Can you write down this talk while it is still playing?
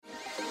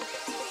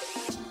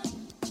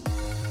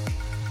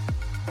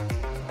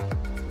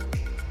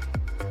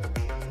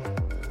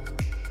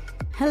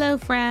Hello,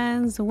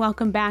 friends.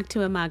 Welcome back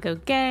to Imago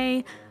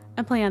Gay,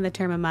 a play on the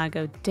term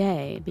Imago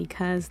Dei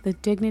because the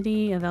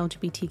dignity of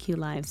LGBTQ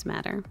lives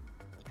matter.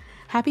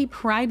 Happy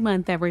Pride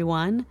Month,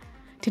 everyone.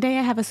 Today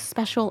I have a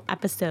special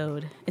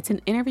episode. It's an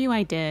interview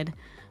I did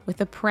with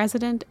the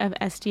president of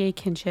SDA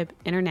Kinship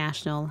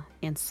International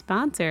and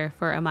sponsor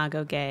for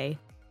Imago Gay,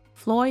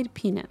 Floyd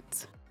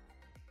Poenitz.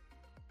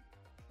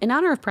 In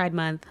honor of Pride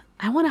Month,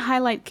 I want to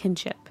highlight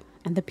kinship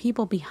and the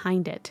people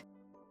behind it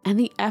and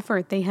the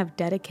effort they have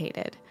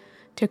dedicated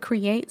to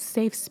create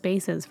safe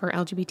spaces for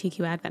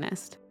LGBTQ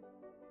Adventists.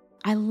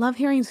 I love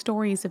hearing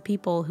stories of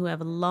people who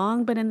have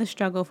long been in the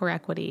struggle for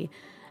equity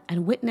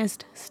and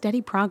witnessed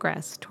steady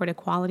progress toward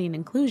equality and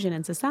inclusion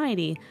in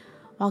society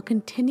while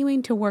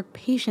continuing to work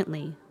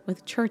patiently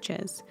with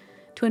churches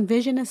to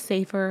envision a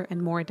safer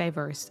and more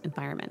diverse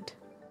environment.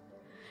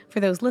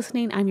 For those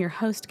listening, I'm your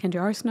host,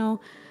 Kendra Arsenault,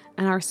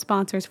 and our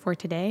sponsors for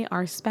today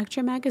are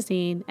Spectrum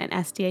Magazine and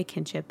SDA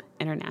Kinship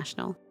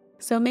International.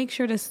 So make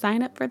sure to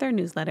sign up for their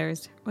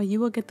newsletters or you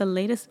will get the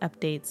latest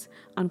updates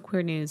on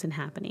queer news and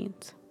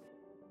happenings.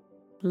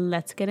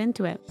 Let's get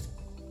into it.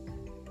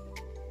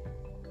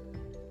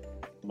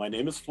 My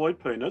name is Floyd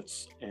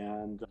Poenitz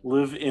and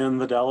live in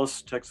the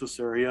Dallas, Texas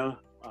area.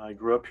 I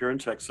grew up here in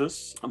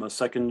Texas. I'm a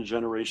second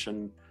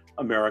generation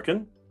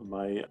American.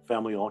 My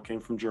family all came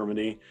from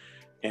Germany,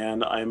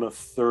 and I'm a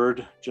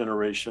third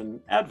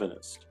generation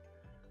Adventist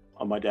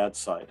on my dad's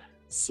side.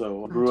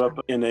 So I grew up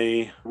in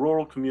a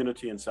rural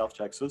community in South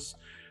Texas.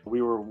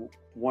 We were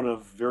one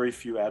of very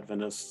few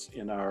Adventists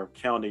in our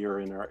county or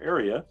in our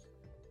area.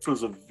 This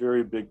was a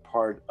very big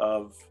part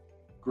of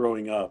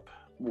growing up.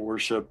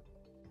 Worship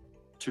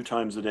 2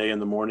 times a day, in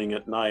the morning,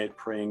 at night,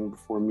 praying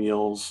before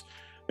meals.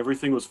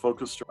 Everything was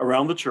focused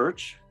around the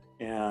church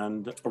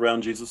and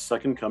around Jesus'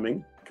 second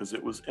coming because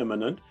it was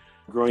imminent.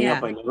 Growing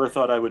up, I never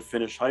thought I would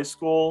finish high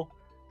school.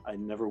 I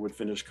never would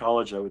finish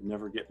college. I would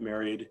never get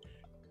married.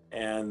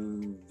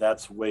 And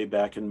that's way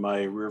back in my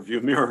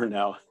rearview mirror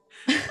now.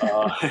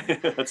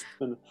 It's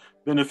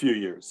been a few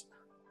years.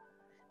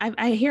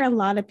 I hear a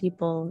lot of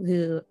people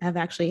who have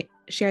actually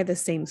shared the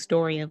same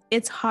story of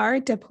it's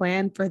hard to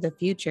plan for the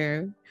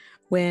future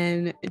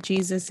when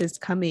Jesus is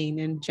coming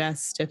in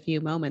just a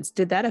few moments.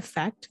 Did that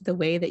affect the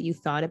way that you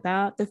thought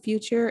about the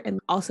future? And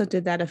also,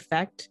 did that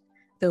affect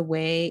the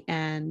way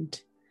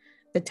and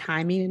the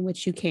timing in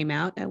which you came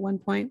out at one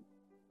point?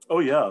 Oh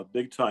yeah,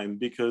 big time.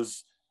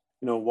 Because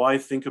why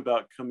think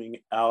about coming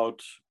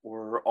out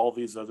or all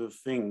these other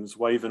things?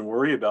 Why even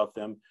worry about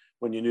them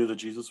when you knew that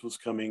Jesus was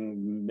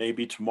coming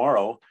maybe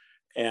tomorrow,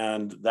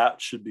 and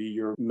that should be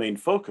your main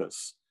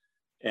focus?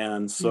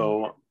 And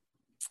so,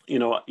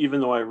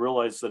 even though I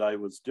realized that I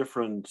was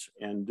different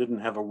and didn't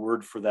have a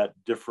word for that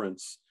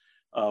difference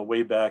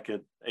way back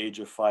at age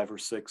of 5 or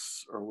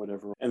 6 or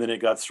whatever, and then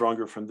it got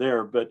stronger from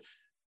there, but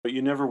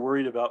you never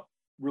worried about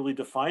really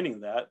defining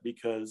that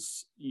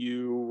because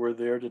you were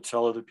there to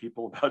tell other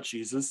people about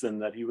Jesus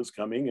and that he was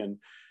coming and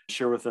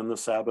share with them the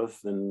Sabbath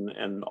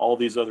and all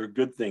these other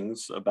good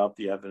things about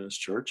the Adventist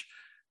church.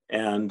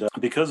 And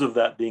because of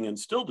that being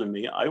instilled in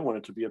me, I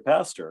wanted to be a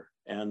pastor.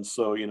 And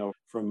so,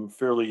 from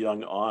fairly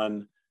young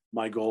on,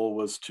 my goal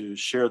was to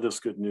share this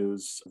good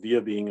news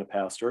via being a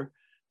pastor.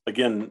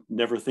 Again,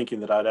 never thinking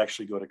that I'd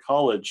actually go to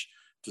college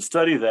to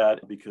study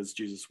that because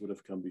Jesus would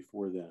have come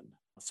before then.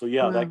 So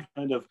that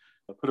kind of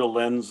put a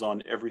lens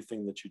on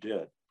everything that you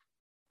did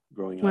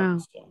growing up.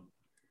 So.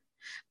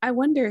 I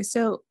wonder,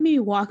 so maybe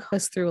walk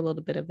us through a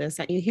little bit of this.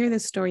 You hear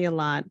this story a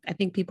lot. I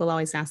think people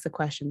always ask the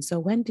question, so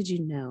when did you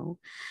know?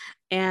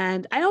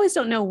 And I always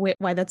don't know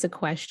why that's a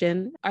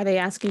question. Are they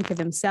asking for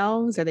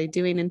themselves? Are they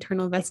doing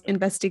internal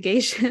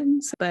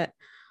investigations? But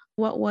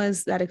what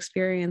was that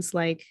experience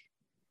like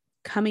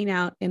coming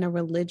out in a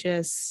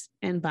religious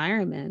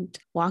environment?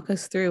 Walk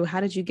us through,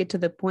 how did you get to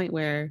the point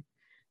where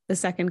the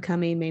second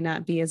coming may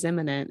not be as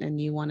imminent and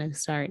you want to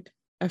start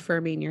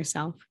affirming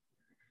yourself?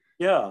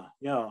 Yeah.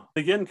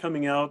 Again,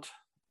 coming out,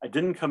 I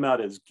didn't come out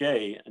as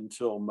gay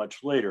until much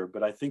later,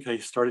 but I think I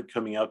started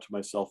coming out to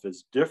myself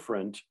as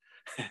different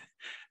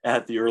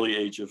at the early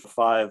age of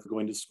 5,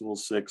 going to school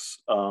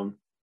 6,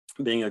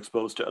 being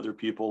exposed to other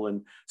people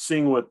and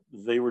seeing what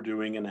they were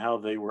doing and how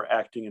they were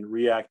acting and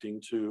reacting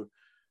to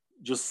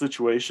just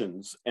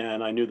situations.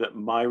 And I knew that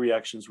my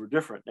reactions were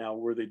different. Now,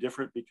 were they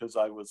different because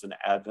I was an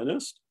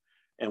Adventist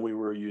and we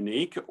were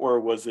unique, or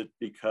was it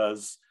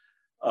because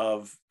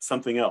of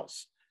something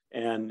else?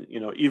 And,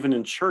 even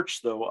in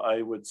church, though,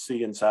 I would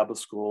see in Sabbath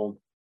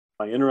school,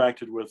 I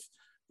interacted with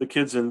the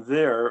kids in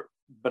there,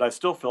 but I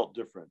still felt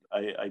different.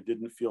 I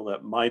didn't feel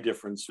that my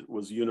difference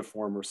was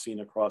uniform or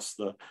seen across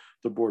the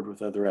board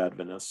with other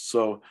Adventists.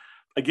 So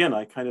again,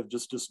 I kind of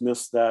just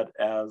dismissed that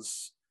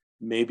as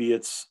maybe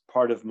it's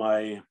part of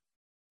my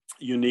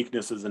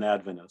uniqueness as an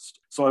Adventist.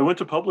 So I went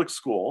to public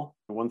school,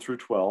 1 through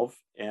 12,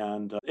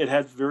 and it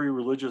had very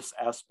religious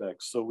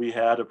aspects. So we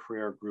had a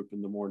prayer group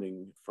in the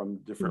morning from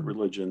different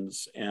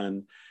religions,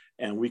 and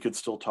we could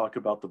still talk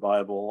about the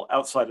Bible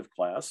outside of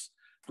class,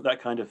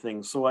 that kind of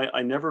thing. So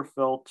I never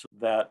felt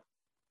that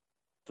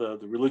the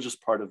religious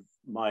part of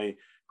my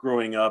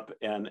growing up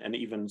and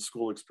even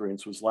school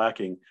experience was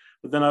lacking.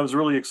 But then I was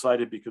really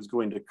excited because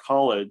going to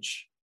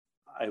college,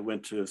 I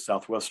went to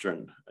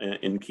Southwestern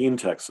in Keene,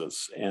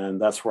 Texas, and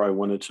that's where I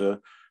wanted to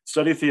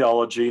study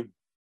theology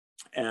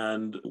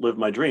and live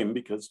my dream,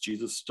 because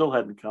Jesus still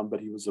hadn't come, but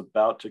he was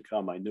about to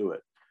come. I knew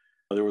it.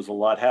 There was a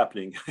lot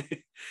happening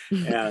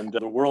and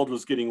the world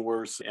was getting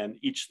worse, and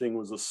each thing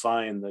was a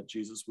sign that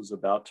Jesus was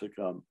about to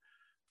come.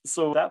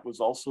 So that was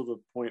also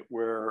the point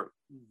where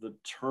the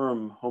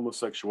term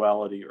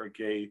homosexuality or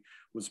gay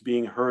was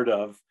being heard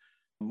of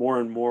more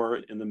and more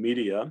in the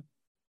media,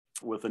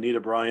 with Anita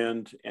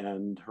Bryant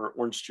and her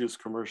orange juice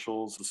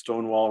commercials, the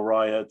Stonewall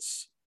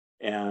riots,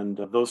 and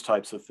those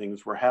types of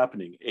things were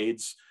happening.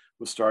 AIDS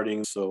was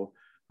starting. So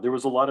there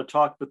was a lot of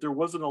talk, but there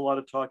wasn't a lot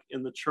of talk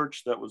in the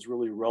church that was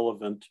really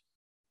relevant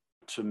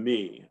to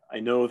me. I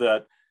know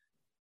that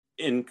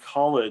in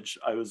college,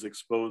 I was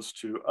exposed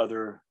to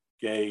other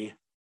gay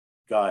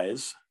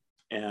guys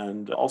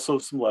and also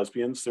some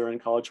lesbians there in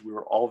college. We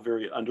were all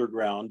very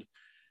underground.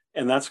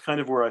 And that's kind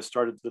of where I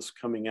started this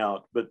coming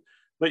out. But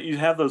you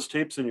have those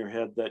tapes in your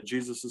head that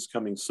Jesus is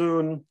coming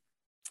soon,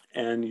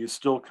 and you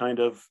still kind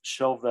of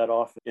shelve that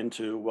off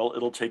into, well,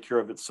 it'll take care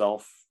of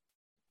itself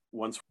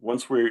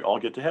once we all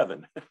get to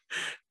heaven.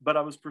 But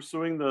I was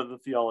pursuing the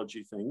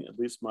theology thing, at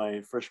least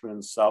my freshman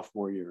and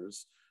sophomore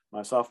years.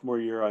 My sophomore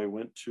year, I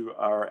went to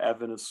our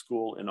Adventist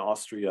school in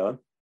Austria.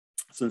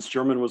 Since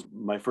German was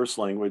my first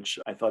language,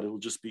 I thought it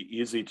would just be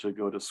easy to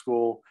go to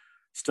school,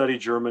 study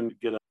German,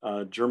 get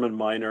a German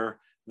minor,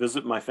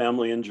 visit my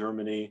family in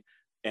Germany,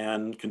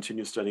 and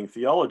continue studying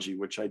theology,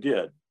 which I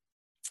did.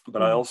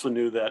 But I also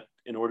knew that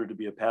in order to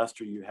be a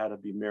pastor, you had to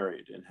be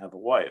married and have a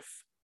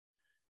wife.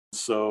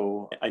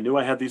 So I knew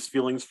I had these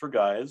feelings for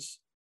guys.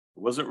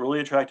 I wasn't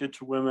really attracted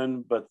to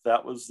women, but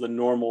that was the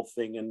normal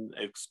thing and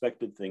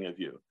expected thing of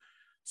you.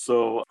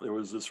 So there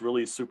was this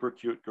really super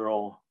cute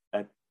girl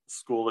at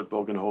school at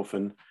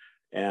Bogenhofen.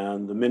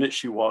 And the minute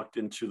she walked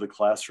into the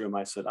classroom,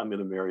 I said, I'm going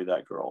to marry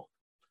that girl.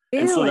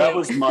 Really? And so that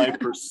was my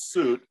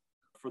pursuit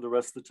for the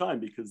rest of the time,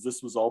 because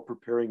this was all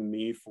preparing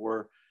me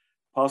for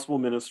possible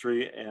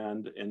ministry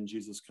and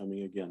Jesus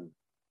coming again.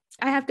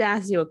 I have to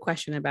ask you a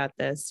question about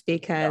this,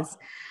 because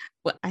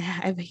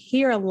I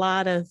hear a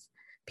lot of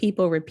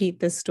people repeat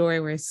this story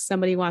where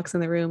somebody walks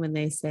in the room and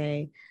they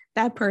say,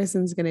 that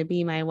person's going to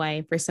be my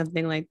wife, or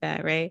something like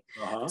that, right?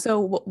 So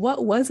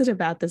what was it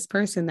about this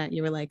person that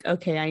you were like,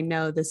 okay, I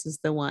know this is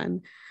the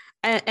one?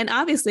 And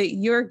obviously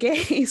you're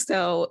gay,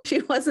 so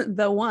she wasn't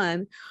the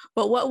one,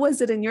 but what was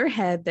it in your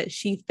head that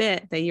she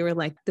fit that you were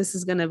like, this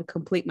is going to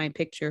complete my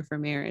picture for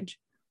marriage?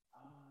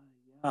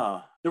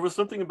 Yeah, there was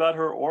something about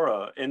her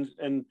aura, and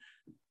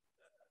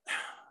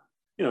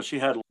you know, she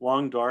had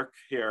long dark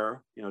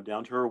hair, you know,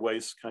 down to her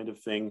waist kind of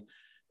thing.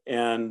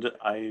 And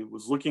I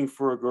was looking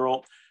for a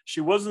girl.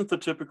 She wasn't the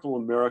typical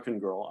American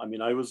girl. I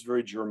mean, I was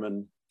very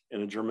German,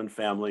 in a German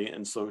family.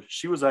 And so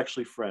she was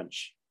actually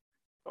French,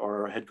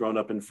 or had grown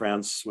up in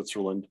France,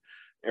 Switzerland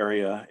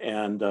area,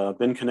 and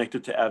been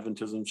connected to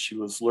Adventism. She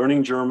was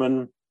learning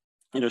German.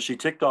 You know, she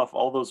ticked off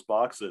all those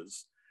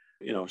boxes.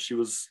 You know, she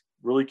was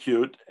really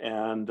cute.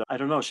 And I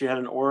don't know, she had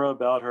an aura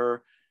about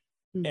her.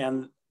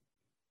 And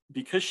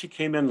because she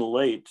came in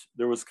late,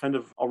 there was kind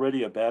of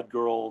already a bad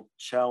girl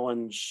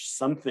challenge,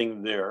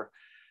 something there.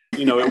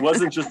 You know, it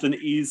wasn't just an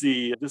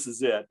easy, this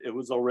is it. It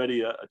was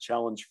already a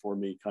challenge for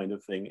me kind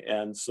of thing.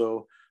 And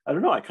so, I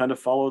don't know, I kind of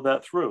followed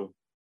that through.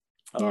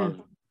 Yeah.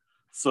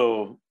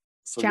 So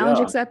challenge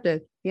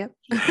accepted. Yep.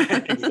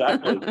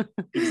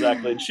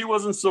 Exactly. And she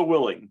wasn't so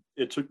willing.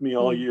 It took me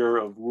all year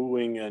of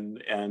wooing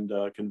and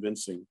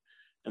convincing.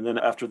 And then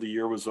after the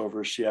year was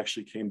over, she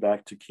actually came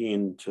back to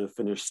Keene to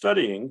finish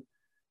studying.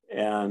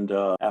 And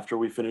after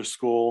we finished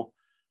school,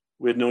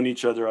 we had known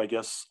each other, I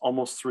guess,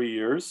 almost 3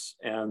 years.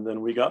 And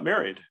then we got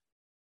married.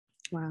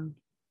 Wow.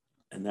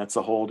 And that's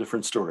a whole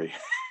different story.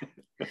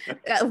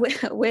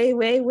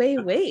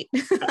 Wait.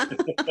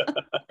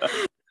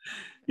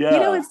 Yeah. You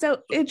know, it's so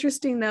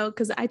interesting, though,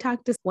 because I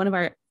talked to one of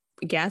our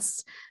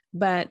guests,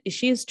 but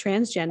she is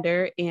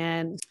transgender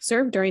and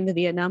served during the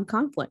Vietnam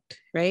conflict,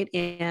 right?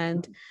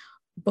 And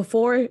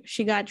before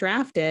she got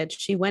drafted,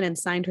 she went and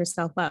signed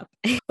herself up.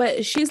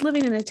 But she's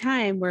living in a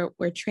time where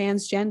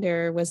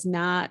transgender was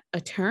not a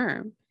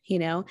term, you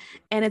know?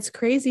 And it's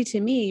crazy to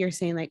me, you're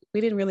saying like,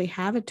 we didn't really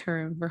have a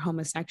term for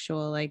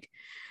homosexual. Like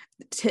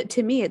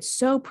to me, it's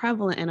so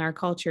prevalent in our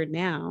culture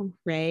now,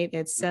 right?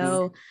 It's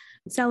so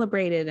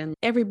celebrated and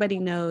everybody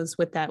knows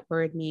what that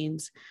word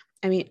means.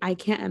 I mean, I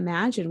can't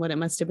imagine what it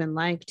must have been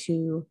like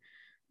to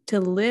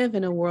live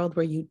in a world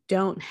where you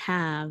don't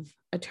have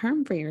a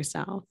term for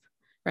yourself.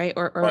 Right.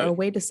 Or a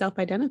way to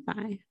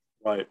self-identify.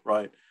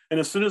 Right. And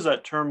as soon as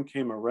that term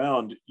came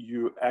around,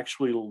 you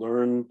actually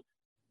learn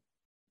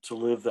to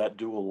live that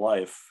dual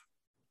life.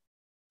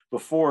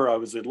 Before, I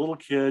was a little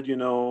kid, you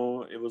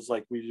know, it was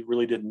like we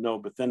really didn't know.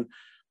 But then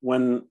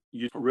when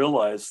you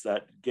realize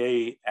that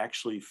gay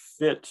actually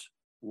fit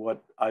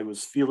what I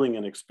was feeling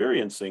and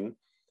experiencing,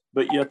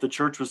 but yet the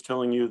church was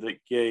telling you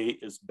that gay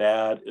is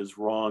bad, is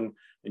wrong,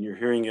 and you're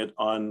hearing it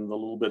on the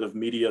little bit of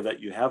media that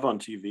you have on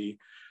TV.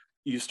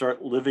 You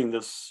start living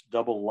this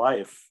double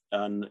life,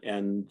 and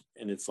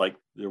it's like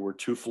there were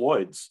two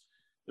Floyds.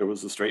 There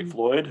was the straight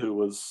Floyd, who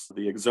was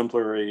the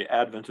exemplary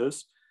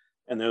Adventist,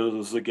 and there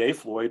was the gay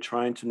Floyd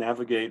trying to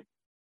navigate,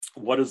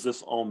 what does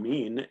this all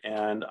mean?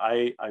 And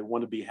I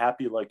want to be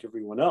happy like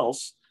everyone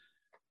else,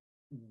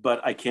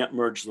 but I can't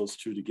merge those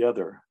two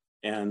together.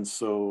 And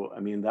so, I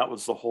mean, that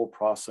was the whole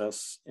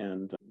process.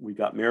 And we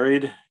got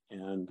married,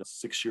 and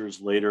 6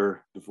 years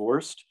later,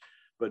 divorced.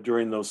 But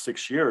during those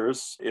 6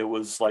 years, it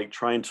was like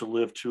trying to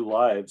live two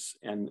lives,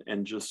 and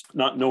just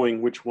not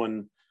knowing which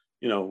one,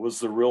 was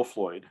the real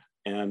Floyd,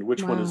 and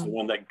which one is the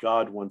one that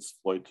God wants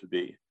Floyd to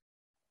be.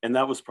 And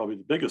that was probably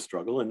the biggest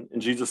struggle. And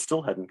Jesus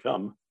still hadn't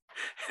come.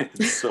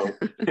 So,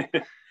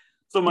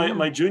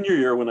 my junior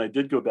year, when I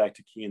did go back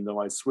to Keene, though,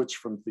 I switched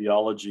from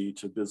theology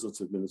to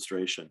business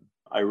administration.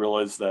 I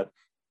realized that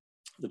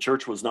the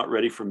church was not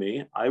ready for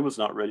me. I was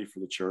not ready for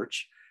the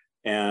church.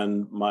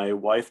 And my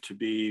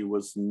wife-to-be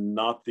was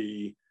not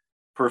the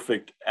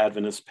perfect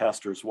Adventist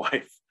pastor's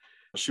wife.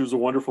 She was a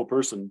wonderful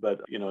person,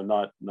 but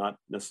not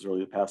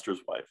necessarily the pastor's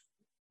wife.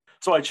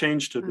 So I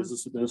changed to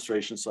business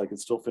administration so I could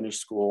still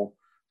finish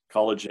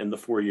college in the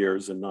 4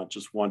 years, and not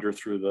just wander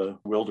through the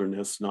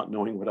wilderness, not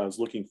knowing what I was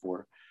looking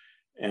for.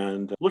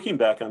 And looking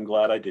back, I'm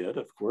glad I did,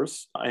 of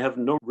course. I have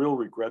no real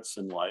regrets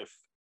in life.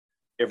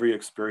 Every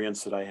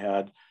experience that I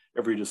had,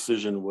 every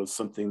decision was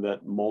something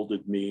that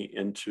molded me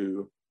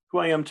into who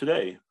I am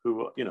today,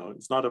 who,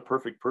 is not a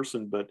perfect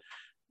person, but,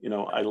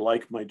 I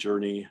like my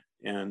journey,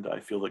 and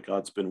I feel that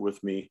God's been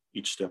with me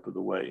each step of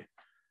the way.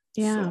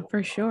 Yeah,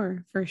 for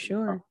sure. For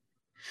sure.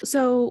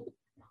 So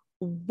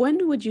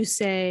when would you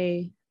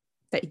say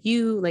that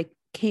you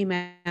came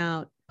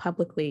out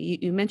publicly?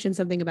 You mentioned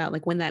something about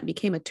when that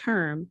became a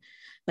term,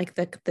 like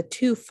the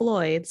two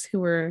Floyds who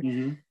were,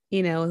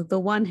 the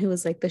one who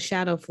was the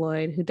shadow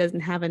Floyd, who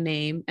doesn't have a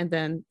name, and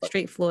then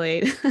straight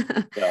Floyd.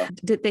 Yeah.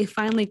 Did they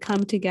finally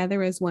come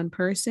together as one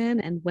person?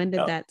 And when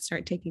did that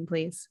start taking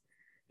place?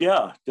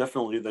 Yeah,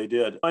 definitely they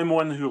did. I'm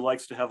one who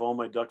likes to have all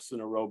my ducks in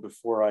a row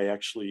before I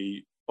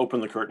actually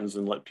open the curtains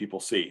and let people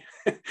see.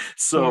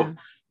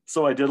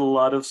 So I did a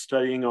lot of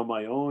studying on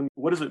my own.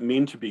 What does it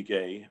mean to be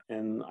gay?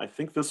 And I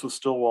think this was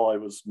still while I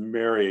was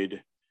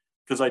married,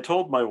 because I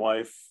told my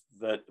wife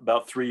that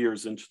about 3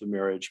 years into the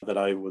marriage that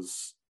I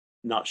was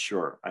not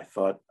sure.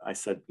 I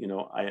said,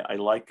 I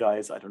like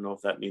guys. I don't know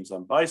if that means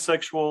I'm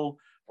bisexual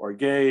or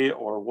gay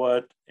or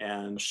what.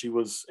 And she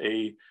was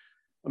a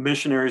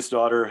missionary's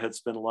daughter, had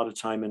spent a lot of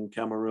time in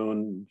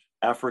Cameroon,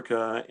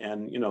 Africa,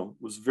 and,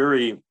 was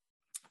very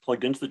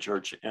plugged into the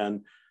church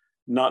and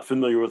not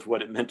familiar with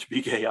what it meant to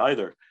be gay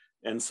either.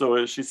 And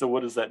so she said,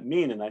 what does that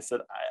mean? And I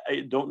said,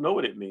 I don't know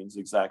what it means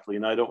exactly.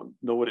 And I don't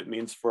know what it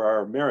means for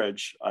our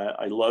marriage.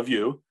 I love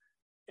you,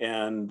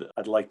 and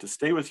I'd like to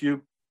stay with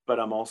you, but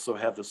I'm also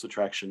have this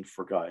attraction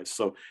for guys.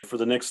 So for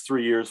the next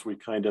 3 years, we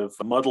kind of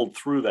muddled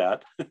through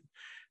that.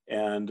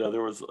 And it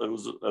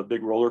was a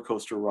big roller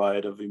coaster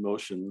ride of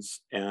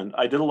emotions. And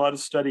I did a lot of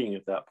studying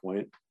at that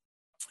point.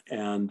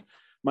 And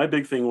my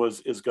big thing was,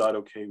 is God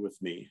okay with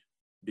me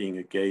being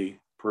a gay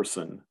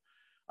person?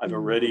 I've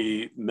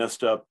already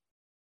messed up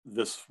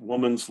this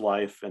woman's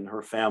life and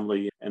her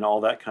family and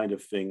all that kind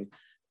of thing.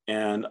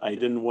 And I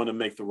didn't want to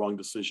make the wrong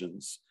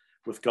decisions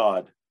with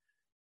God.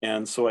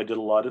 And so I did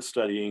a lot of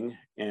studying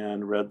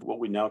and read what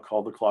we now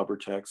call the clobber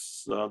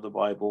texts, the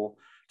Bible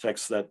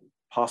texts that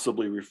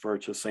possibly refer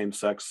to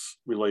same-sex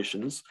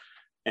relations.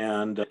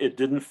 And it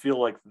didn't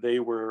feel like they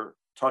were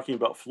talking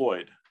about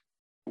Floyd.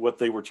 What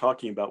they were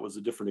talking about was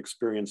a different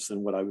experience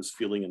than what I was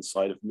feeling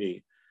inside of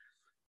me.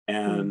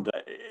 And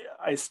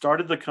I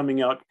started the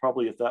coming out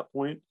probably at that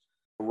point.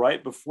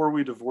 Right before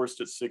we divorced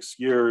at 6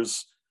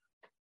 years,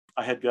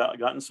 I had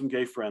gotten some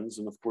gay friends,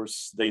 and of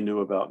course they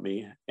knew about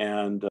me,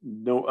 and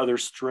no other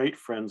straight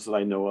friends that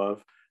I know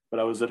of. But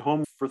I was at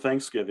home for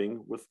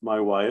Thanksgiving with my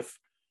wife,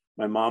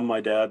 my mom, my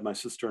dad, my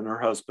sister, and her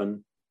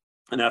husband.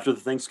 And after the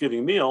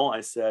Thanksgiving meal,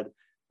 I said,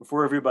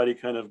 before everybody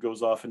kind of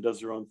goes off and does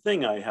their own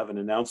thing, I have an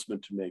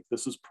announcement to make.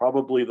 This is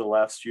probably the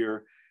last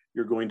year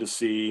you're going to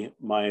see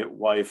my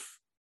wife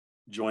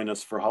join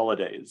us for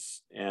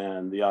holidays.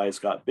 And the eyes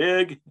got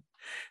big,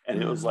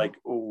 and it was like,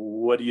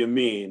 what do you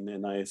mean?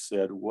 And I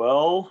said,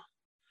 well,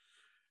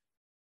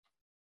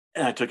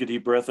 and I took a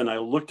deep breath, and I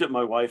looked at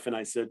my wife and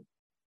I said,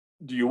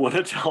 do you want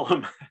to tell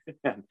him?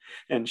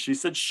 And she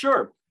said,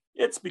 sure.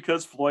 It's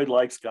because Floyd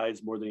likes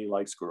guys more than he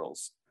likes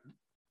girls.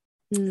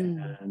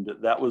 And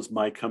that was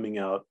my coming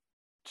out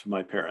to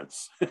my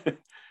parents.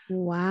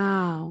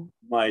 Wow.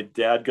 My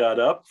dad got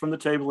up from the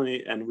table,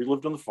 and we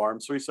lived on the farm.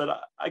 So he said,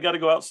 I got to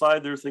go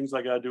outside. There are things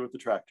I got to do with the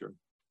tractor.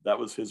 That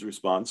was his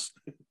response.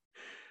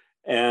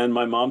 And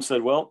my mom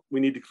said, well,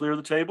 we need to clear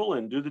the table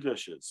and do the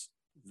dishes.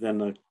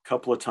 Then a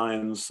couple of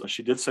times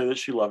she did say that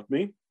she loved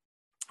me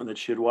and that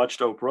she had watched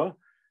Oprah.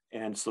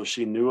 And so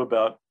she knew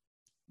about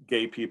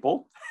gay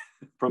people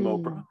from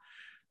Oprah.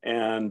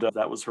 And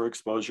that was her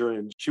exposure.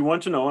 And she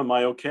wanted to know, am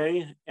I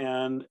okay?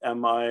 And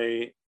am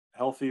I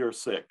healthy or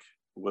sick,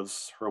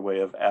 was her way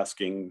of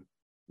asking,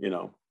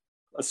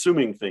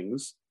 assuming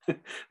things,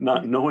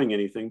 not knowing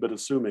anything, but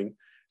assuming.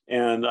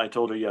 And I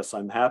told her, yes,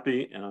 I'm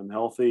happy and I'm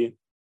healthy.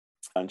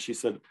 And she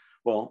said,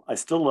 well, I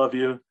still love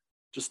you.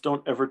 Just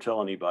don't ever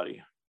tell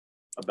anybody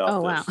about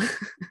Oh, wow. this.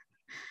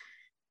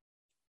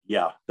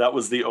 Yeah, that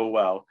was the oh,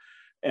 wow.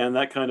 And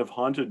that kind of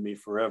haunted me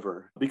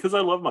forever because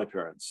I love my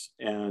parents.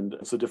 And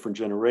it's a different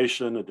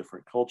generation, a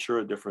different culture,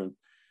 a different,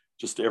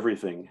 just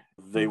everything.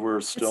 They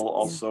were still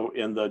also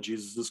in the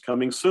Jesus is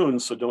coming soon,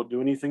 so don't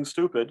do anything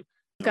stupid.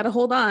 Got to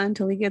hold on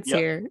till he gets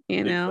here,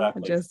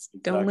 Exactly, just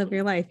don't live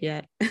your life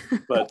yet.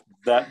 But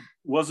that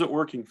wasn't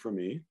working for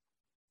me.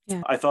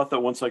 Yeah. I thought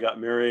that once I got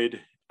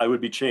married, I would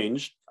be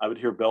changed. I would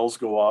hear bells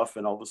go off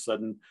and all of a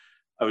sudden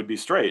I would be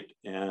straight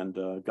and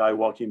a guy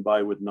walking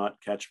by would not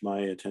catch my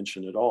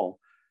attention at all.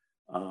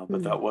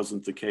 But that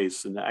wasn't the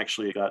case. And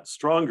actually it got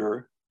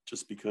stronger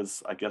just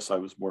because I guess I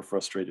was more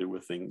frustrated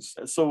with things.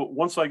 So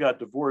once I got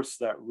divorced,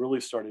 that really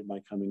started my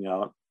coming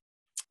out.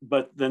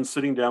 But then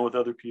sitting down with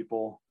other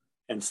people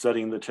and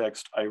studying the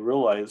text, I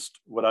realized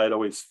what I had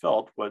always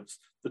felt was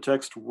the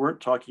text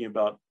weren't talking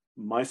about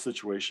my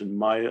situation,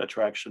 my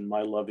attraction,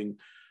 my loving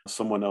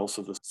someone else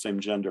of the same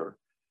gender.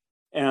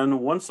 And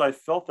once I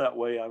felt that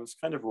way, I was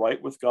kind of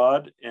right with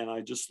God and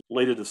I just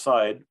laid it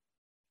aside.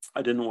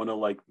 I didn't want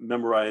to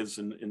memorize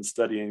and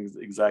studying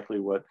exactly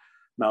what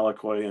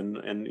Malakoi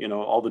and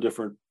all the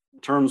different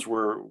terms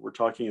we're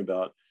talking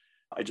about.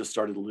 I just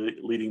started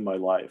leading my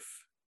life.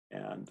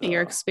 And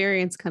your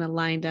experience kind of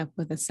lined up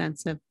with a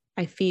sense of,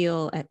 I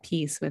feel at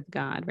peace with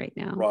God right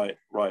now.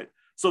 Right.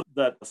 So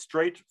that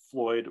straight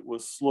Floyd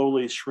was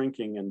slowly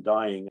shrinking and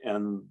dying,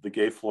 and the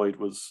gay Floyd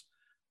was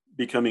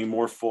becoming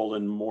more full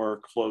and more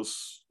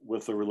close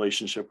with the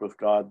relationship with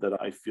God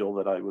that I feel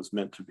that I was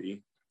meant to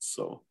be.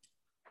 So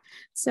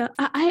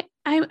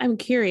I'm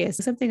curious.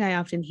 Something I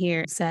often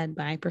hear said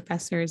by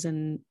professors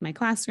in my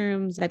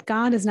classrooms that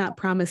God has not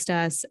promised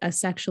us a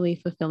sexually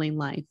fulfilling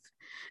life.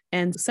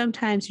 And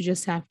sometimes you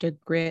just have to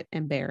grit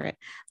and bear it.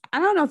 I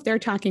don't know if they're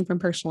talking from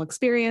personal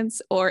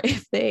experience or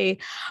if they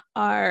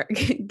are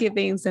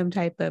giving some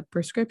type of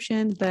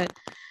prescription, but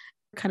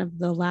kind of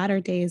the latter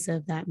days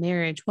of that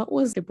marriage, what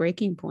was the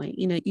breaking point?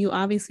 You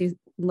obviously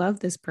love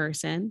this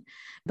person,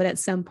 but at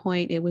some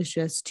point it was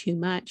just too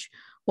much.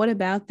 What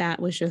about that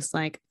was just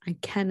like, I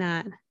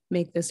cannot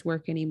make this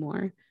work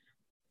anymore?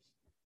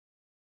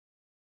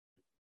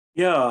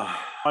 Yeah,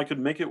 I could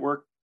make it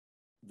work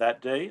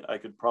that day. I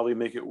could probably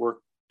make it work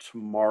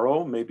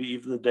tomorrow, maybe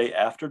even the day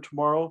after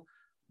tomorrow,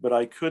 but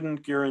I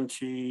couldn't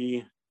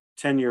guarantee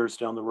 10 years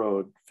down the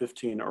road,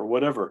 15 or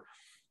whatever.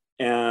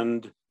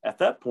 And at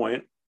that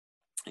point,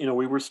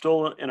 we were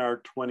still in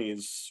our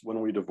 20s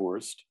when we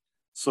divorced.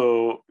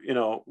 So,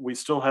 we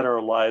still had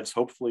our lives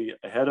hopefully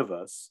ahead of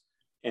us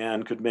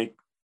and could make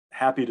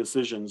happy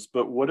decisions.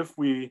 But what if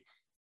we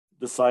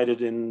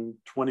decided in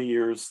 20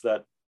 years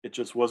that it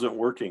just wasn't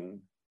working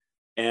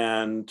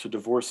and to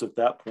divorce at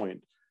that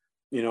point?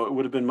 It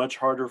would have been much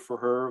harder for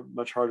her,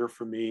 much harder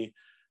for me.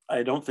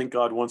 I don't think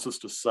God wants us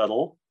to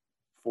settle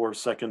for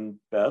second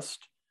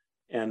best.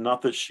 And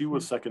not that she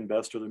was second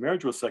best or the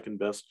marriage was second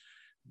best,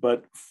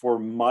 but for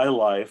my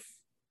life,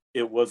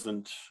 it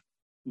wasn't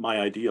my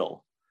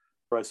ideal.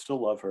 I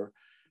still love her.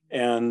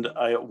 And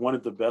I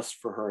wanted the best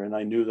for her. And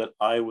I knew that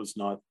I was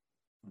not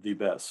the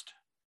best.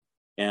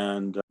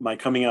 And my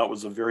coming out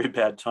was a very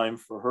bad time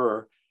for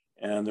her.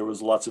 And there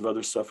was lots of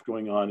other stuff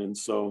going on. And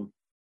so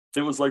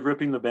it was like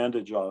ripping the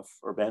Band-Aid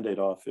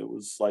off. It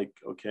was like,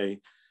 okay,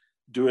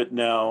 do it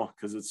now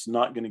because it's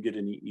not going to get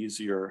any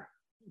easier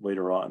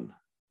later on.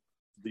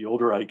 The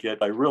older I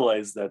get, I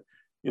realize that,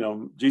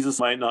 Jesus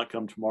might not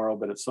come tomorrow,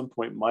 but at some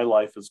point my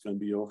life is going to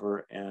be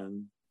over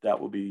and that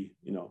will be,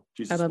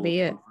 Jesus That'll will be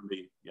come it. for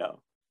me.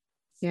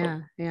 Yeah.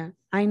 Yeah.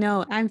 I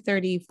know I'm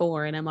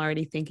 34 and I'm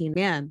already thinking,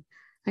 man,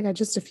 I got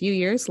just a few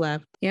years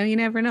left. You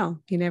never know.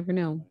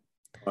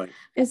 Right.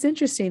 It's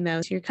interesting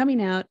though. You're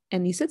coming out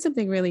and you said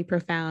something really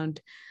profound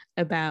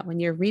about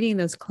when you're reading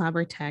those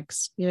clobber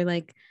texts, you're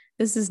like,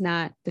 this does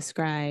not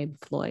describe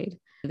Floyd.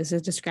 This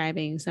is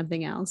describing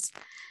something else.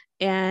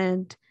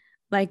 And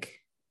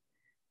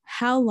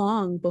how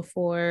long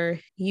before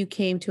you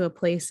came to a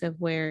place of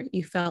where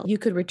you felt you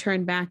could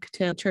return back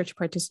to church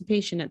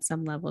participation at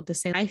some level to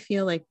say, I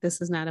feel like this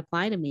does not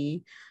apply to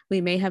me.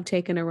 We may have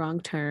taken a wrong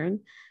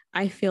turn.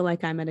 I feel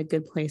like I'm at a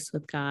good place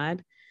with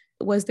God.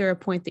 Was there a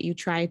point that you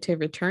tried to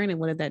return and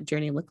what did that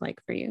journey look like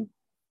for you?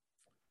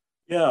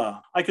 Yeah,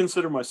 I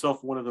consider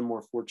myself one of the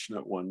more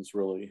fortunate ones,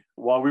 really.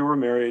 While we were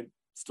married,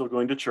 still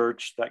going to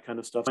church, that kind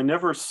of stuff. I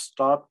never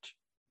stopped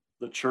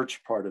the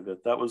church part of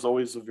it. That was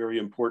always a very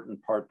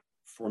important part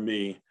for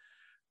me.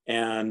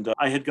 And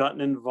I had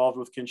gotten involved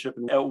with kinship.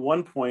 And at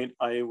one point,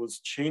 I was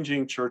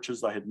changing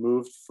churches. I had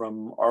moved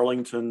from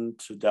Arlington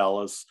to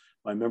Dallas.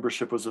 My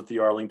membership was at the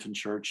Arlington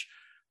church.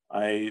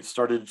 I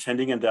started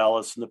attending in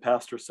Dallas, and the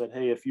pastor said,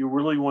 hey, if you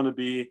really want to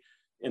be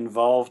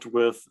involved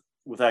with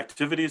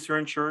activities here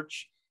in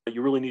church,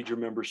 you really need your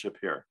membership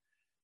here.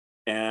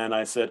 And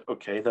I said,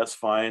 okay, that's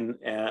fine.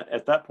 And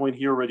at that point,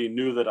 he already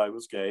knew that I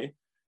was gay.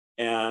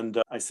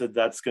 And I said,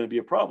 that's going to be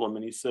a problem.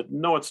 And he said,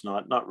 no, it's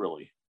not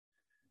really.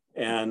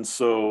 And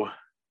so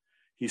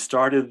he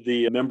started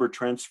the member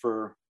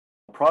transfer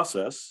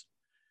process.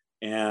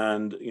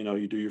 And,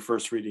 you do your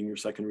first reading, your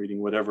second reading,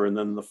 whatever. And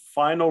then the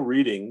final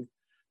reading,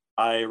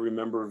 I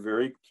remember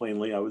very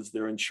plainly, I was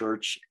there in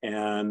church,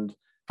 and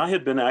I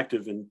had been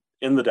active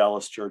in the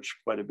Dallas church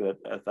quite a bit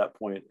at that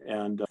point.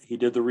 And he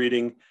did the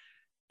reading,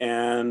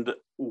 and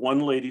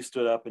one lady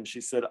stood up and she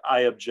said,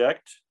 I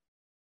object.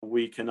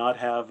 We cannot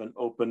have an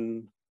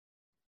open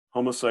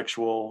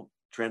homosexual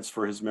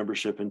transfer his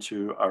membership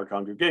into our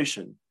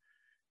congregation.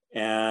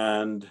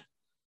 And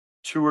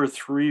 2 or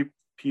 3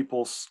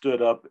 people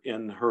stood up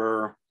in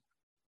her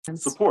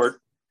support,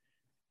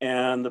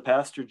 and the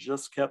pastor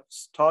just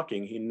kept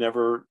talking. He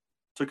never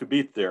took a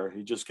beat there.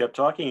 He just kept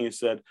talking. He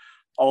said,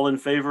 all in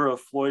favor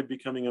of Floyd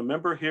becoming a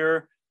member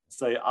here,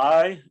 say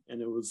aye.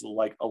 And it was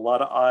like a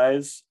lot of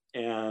ayes,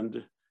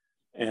 and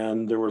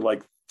there were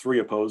like 3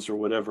 opposed or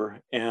whatever.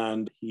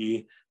 And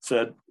he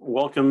said,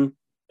 welcome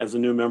as a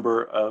new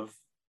member of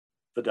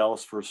the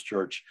Dallas First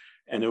Church.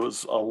 And it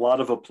was a lot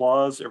of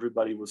applause.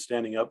 Everybody was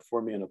standing up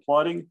for me and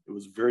applauding. It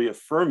was very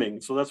affirming.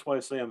 So that's why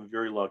I say I'm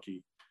very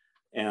lucky.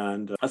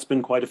 And that's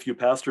been quite a few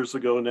pastors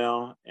ago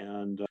now.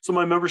 And so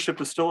my membership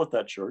is still at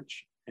that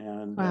church,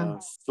 and Wow.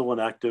 Still an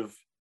active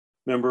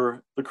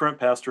member. The current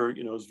pastor,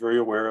 is very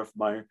aware of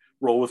my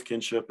role with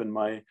kinship and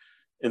my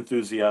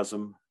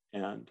enthusiasm,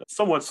 and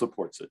somewhat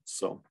supports it.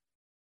 So.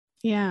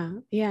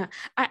 Yeah.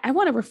 I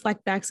want to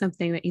reflect back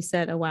something that you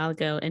said a while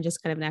ago, and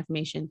just kind of an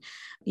affirmation.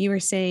 You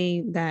were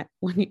saying that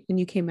when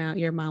you came out,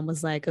 your mom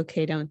was like,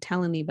 okay, don't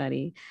tell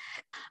anybody.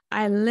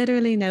 I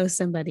literally know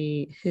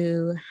somebody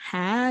who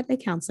had a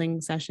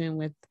counseling session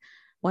with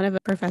one of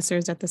the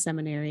professors at the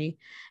seminary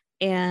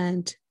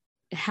and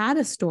had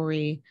a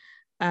story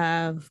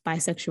of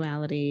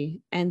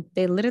bisexuality. And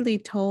they literally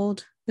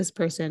told this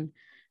person,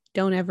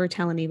 don't ever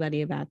tell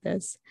anybody about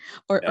this,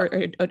 or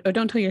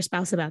don't tell your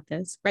spouse about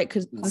this, right?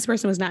 Because this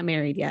person was not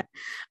married yet.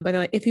 But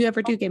they're like, if you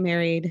ever do get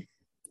married,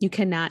 you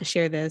cannot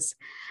share this.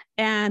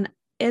 And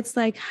it's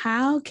like,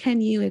 how can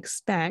you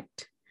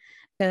expect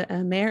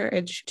a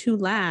marriage to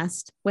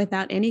last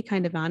without any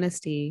kind of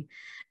honesty,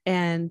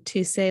 and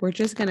to say, we're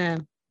just going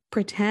to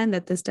pretend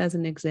that this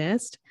doesn't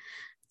exist,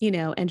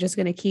 and just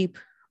going to keep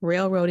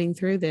railroading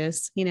through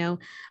this. You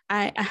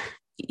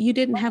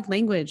didn't have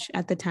language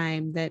at the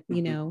time that,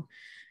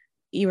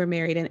 you were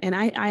married. And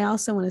I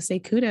also want to say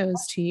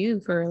kudos to you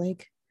for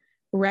like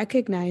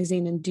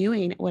recognizing and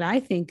doing what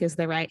I think is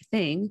the right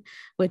thing,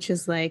 which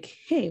is like,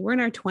 hey, we're in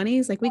our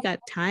 20s, like we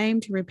got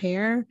time to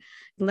repair.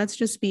 Let's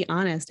just be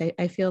honest.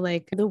 I feel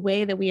like the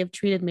way that we have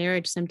treated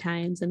marriage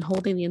sometimes, and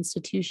holding the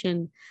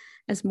institution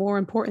as more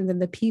important than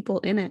the people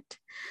in it.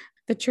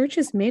 The church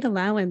has made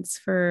allowance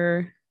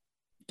for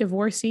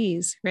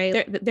divorcees,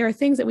 right? There are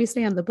things that we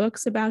say on the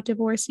books about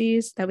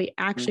divorcees that we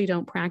actually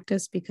don't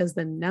practice because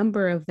the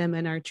number of them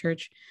in our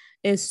church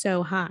is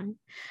so high,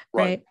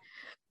 right?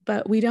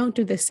 But we don't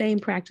do the same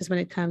practice when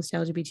it comes to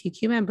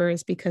LGBTQ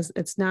members because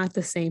it's not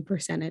the same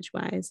percentage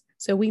wise.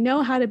 So we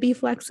know how to be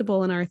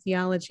flexible in our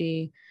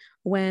theology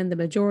when the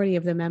majority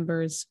of the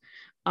members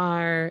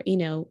are,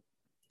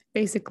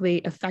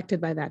 basically affected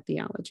by that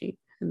theology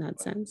in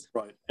that sense.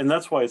 Right. And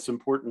that's why it's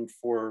important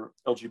for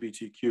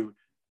LGBTQ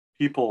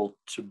people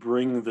to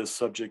bring this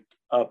subject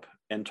up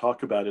and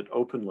talk about it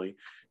openly.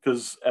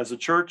 Because as a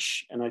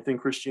church, and I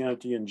think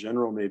Christianity in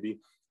general maybe,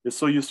 is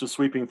so used to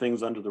sweeping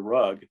things under the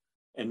rug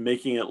and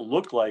making it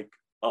look like,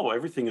 oh,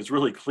 everything is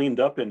really cleaned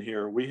up in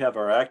here. We have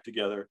our act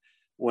together,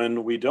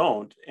 when we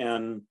don't.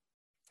 And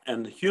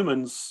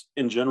humans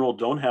in general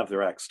don't have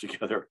their acts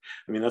together.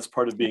 I mean, that's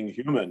part of being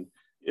human,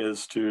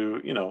 is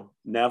to,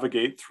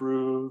 navigate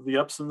through the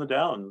ups and the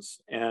downs.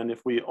 And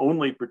if we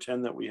only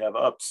pretend that we have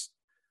ups,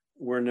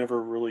 we're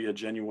never really a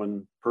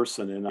genuine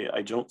person. And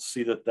I don't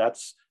see that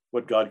that's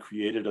what God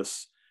created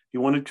us. He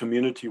wanted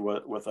community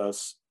with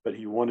us, but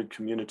he wanted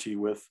community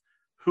with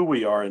who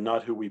we are and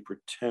not who we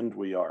pretend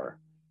we are.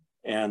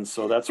 And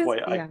so that's why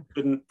I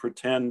couldn't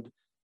pretend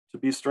to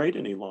be straight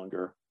any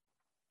longer.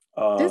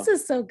 This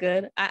is so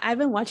good. I've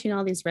been watching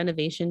all these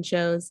renovation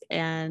shows,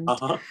 and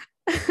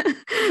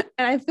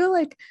and I feel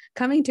like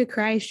coming to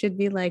Christ should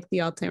be like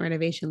the ultimate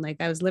renovation. Like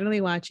I was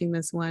literally watching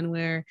this one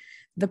where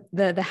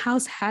the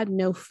house had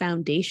no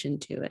foundation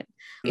to it.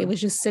 It was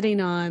just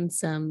sitting on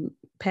some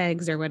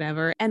pegs or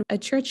whatever. And a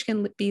church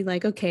can be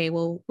like, okay,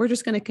 well, we're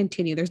just going to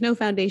continue. There's no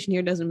foundation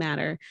here. It doesn't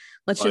matter.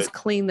 Let's just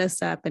clean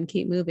this up and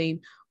keep moving.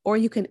 Or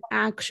you can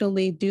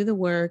actually do the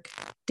work,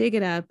 dig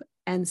it up,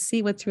 and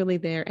see what's really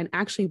there, and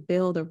actually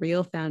build a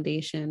real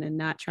foundation, and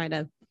not try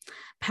to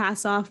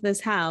pass off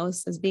this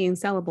house as being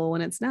sellable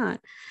when it's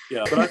not.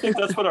 Yeah, but I think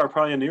that's what our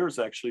pioneers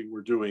actually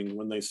were doing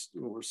when they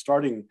were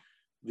starting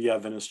the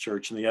Adventist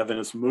church and the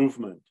Adventist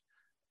movement.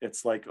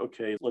 It's like,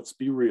 okay, let's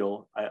be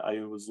real. I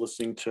was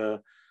listening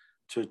to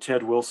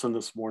Ted Wilson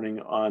this morning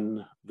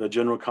on the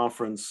General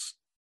Conference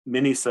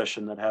mini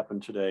session that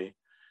happened today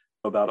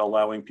about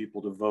allowing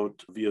people to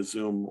vote via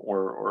Zoom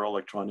or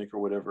electronic or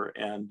whatever.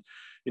 And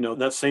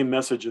that same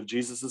message of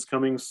Jesus is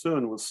coming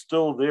soon was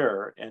still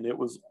there. And it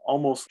was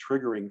almost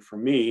triggering for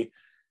me,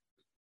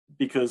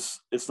 because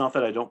it's not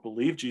that I don't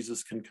believe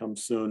Jesus can come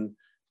soon,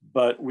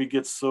 but we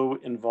get so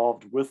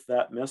involved with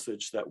that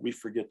message that we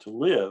forget to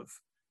live.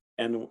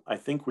 And I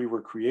think we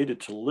were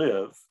created to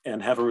live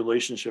and have a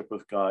relationship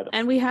with God.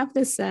 And we have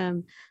this, I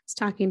was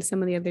talking to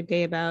someone the other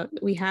day about,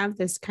 we have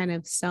this kind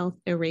of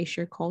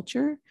self-erasure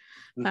culture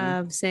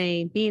of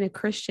saying being a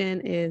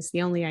Christian is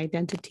the only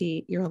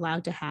identity you're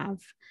allowed to have.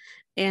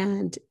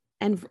 And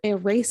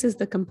erases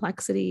the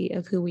complexity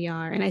of who we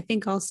are. And I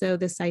think also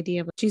this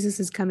idea of Jesus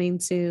is coming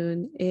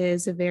soon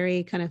is a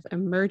very kind of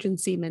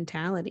emergency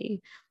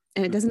mentality.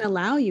 And it doesn't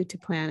allow you to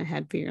plan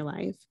ahead for your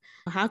life.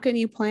 How can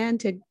you plan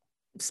to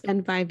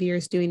spend 5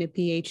 years doing a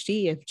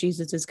PhD if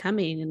Jesus is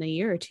coming in a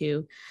year or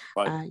two?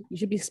 Right. You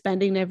should be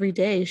spending every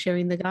day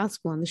sharing the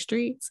gospel on the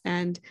streets.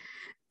 And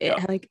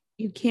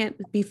you can't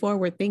be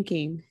forward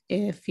thinking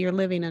if you're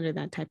living under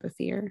that type of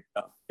fear.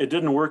 Yeah. It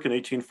didn't work in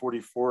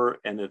 1844,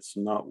 and it's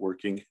not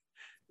working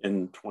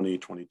in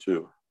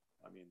 2022.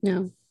 I mean,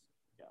 no.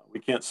 Yeah,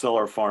 we can't sell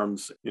our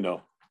farms,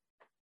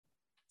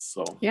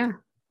 So yeah,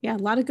 a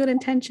lot of good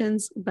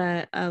intentions,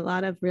 but a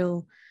lot of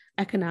real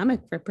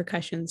economic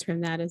repercussions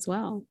from that as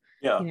well.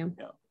 Yeah.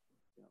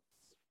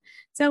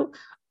 So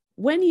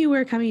when you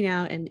were coming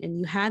out and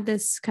you had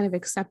this kind of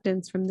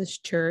acceptance from this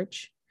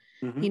church,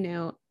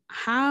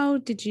 how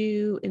did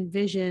you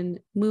envision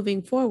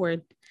moving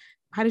forward?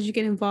 How did you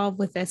get involved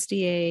with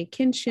SDA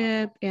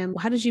kinship? And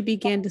how did you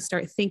begin to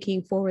start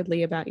thinking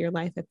forwardly about your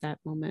life at that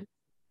moment?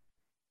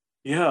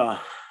 Yeah,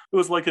 it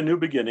was like a new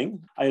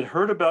beginning. I had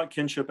heard about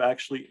kinship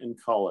actually in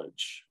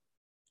college.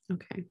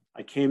 Okay.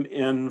 I came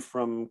in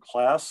from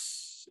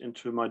class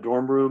into my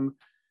dorm room,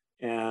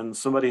 and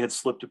somebody had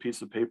slipped a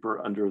piece of paper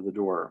under the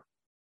door.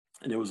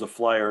 And it was a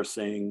flyer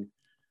saying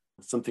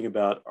something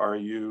about, "Are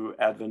you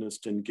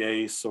Adventist and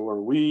gay? So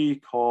are we.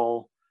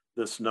 Call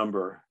this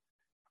number."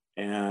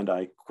 And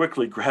I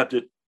quickly grabbed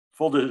it,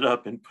 folded it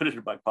up, and put it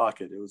in my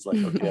pocket. It was like,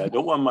 okay, I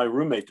don't want my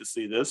roommate to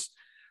see this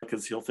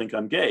because he'll think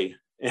I'm gay,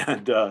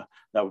 and that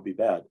would be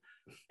bad.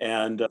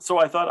 And so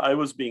I thought I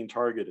was being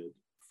targeted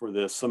for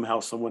this.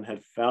 Somehow someone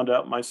had found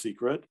out my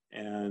secret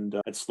and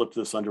had slipped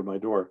this under my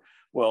door.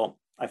 Well,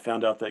 I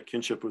found out that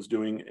Kinship was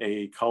doing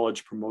a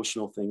college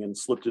promotional thing and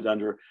slipped it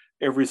under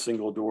every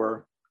single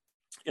door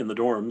in the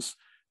dorms.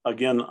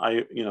 Again,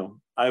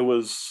 I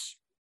was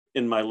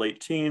in my late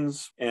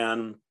teens,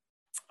 and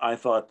I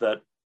thought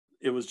that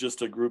it was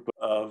just a group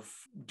of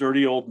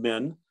dirty old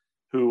men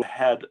who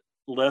had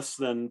less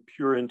than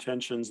pure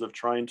intentions of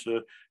trying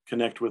to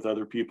connect with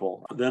other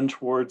people. Then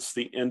towards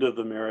the end of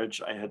the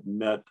marriage, I had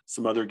met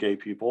some other gay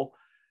people,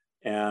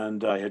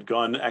 and I had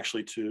gone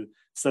actually to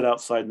sit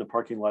outside in the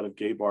parking lot of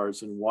gay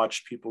bars and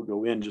watch people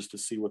go in just to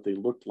see what they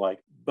looked like.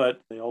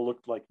 But they all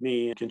looked like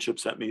me. Kinship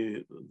sent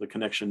me the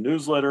Connection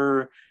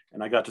newsletter,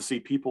 and I got to see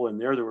people in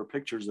there. There were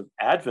pictures of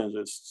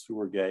Adventists who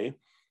were gay,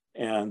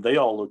 and they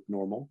all looked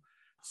normal.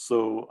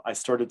 So I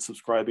started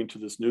subscribing to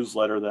this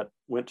newsletter that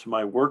went to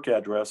my work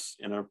address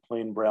in a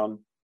plain brown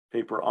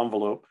paper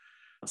envelope.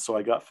 So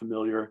I got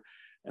familiar.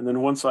 And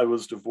then once I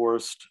was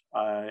divorced,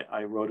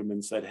 I wrote him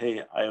and said,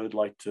 hey, I would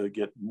like to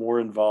get more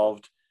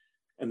involved.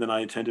 And then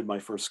I attended my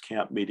first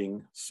camp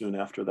meeting soon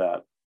after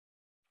that.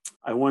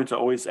 I wanted to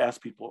always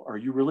ask people, are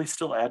you really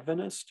still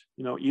Adventist?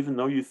 Even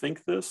though you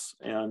think this?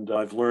 And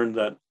I've learned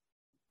that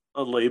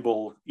a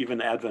label,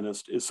 even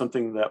Adventist, is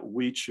something that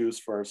we choose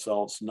for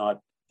ourselves, not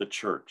the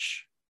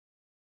church.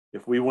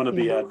 If we want to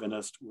be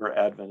Adventist, we're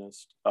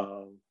Adventist.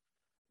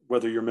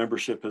 Whether your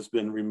membership has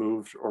been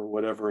removed or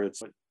whatever,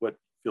 it's what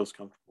feels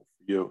comfortable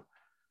for you.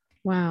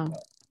 Wow.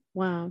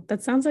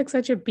 That sounds like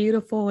such a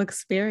beautiful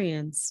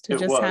experience to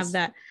have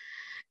that,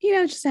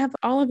 just to have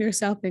all of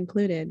yourself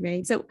included,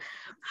 right? So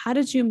how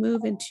did you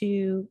move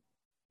into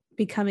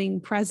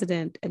becoming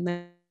president? And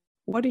then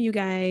what are you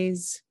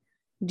guys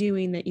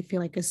doing that you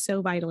feel like is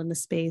so vital in the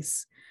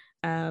space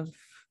of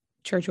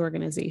church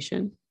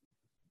organization?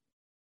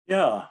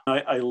 Yeah,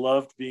 I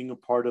loved being a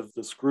part of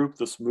this group,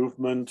 this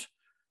movement.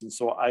 And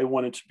so I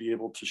wanted to be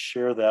able to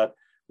share that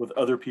with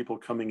other people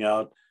coming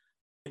out,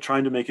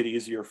 trying to make it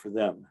easier for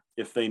them.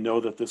 If they know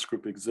that this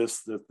group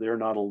exists, that they're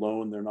not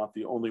alone, they're not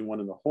the only one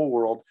in the whole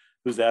world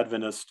who's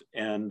Adventist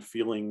and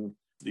feeling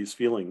these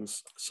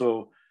feelings.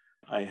 So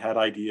I had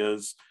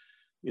ideas.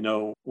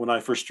 When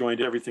I first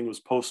joined, everything was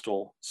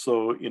postal.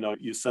 So,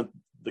 you sent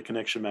the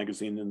Connection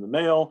magazine in the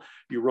mail,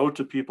 you wrote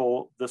to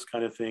people, this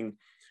kind of thing.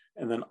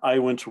 And then I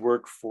went to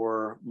work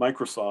for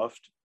Microsoft,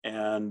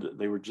 and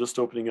they were just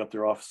opening up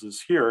their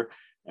offices here.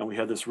 And we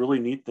had this really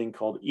neat thing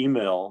called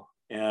email,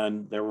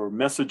 and there were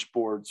message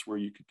boards where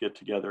you could get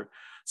together.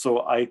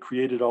 So I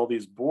created all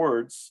these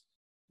boards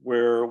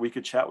where we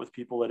could chat with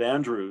people at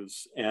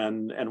Andrews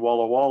and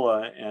Walla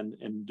Walla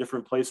and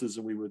different places,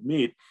 and we would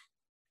meet.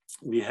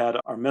 We had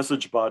our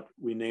message bot,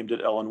 we named it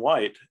Ellen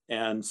White.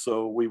 And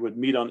so we would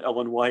meet on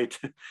Ellen White,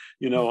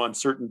 on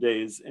certain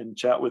days and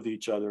chat with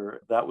each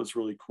other. That was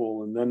really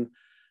cool. And then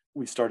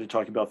we started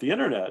talking about the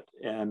internet,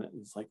 and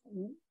it's like,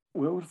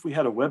 Well, what if we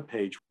had a web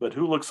page? But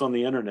who looks on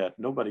the internet?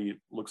 Nobody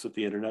looks at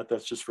the internet.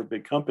 That's just for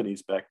big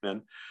companies back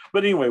then.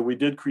 But anyway, we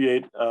did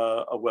create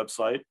a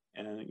website,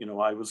 and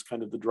I was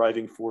kind of the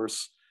driving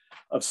force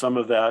of some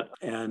of that.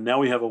 And now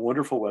we have a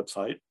wonderful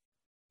website,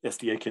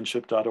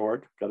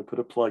 sdakinship.org. Got to put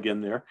a plug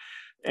in there.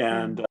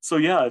 And so,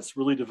 yeah, it's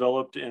really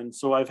developed. And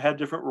so I've had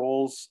different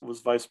roles. I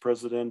was vice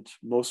president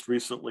most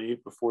recently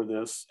before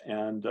this.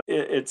 And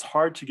it's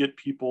hard to get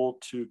people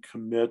to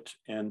commit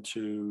and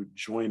to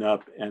join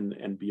up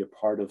and be a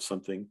part of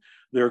something.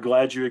 They're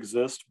glad you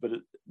exist, but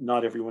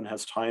not everyone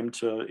has time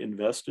to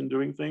invest in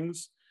doing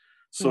things.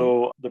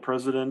 So the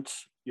president,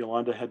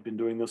 Yolanda, had been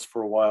doing this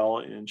for a while,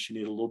 and she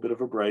needed a little bit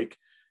of a break.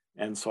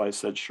 And so I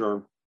said,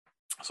 sure.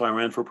 So I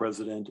ran for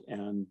president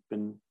and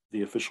been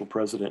the official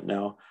president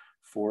now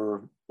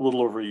for a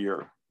little over a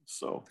year.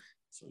 So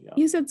yeah.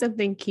 You said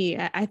something key.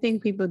 I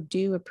think people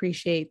do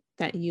appreciate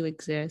that you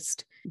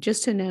exist,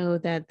 just to know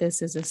that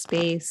this is a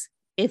space,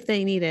 if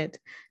they need it,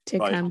 to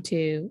come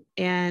to.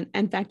 And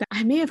in fact,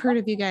 I may have heard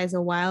of you guys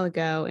a while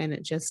ago and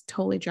it just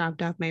totally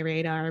dropped off my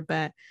radar.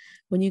 But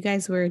when you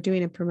guys were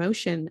doing a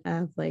promotion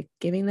of like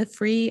giving the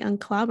free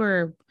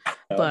Unclobber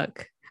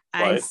book,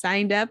 I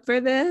signed up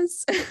for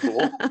this.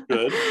 Cool.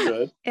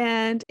 Good.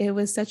 And it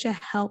was such a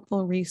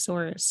helpful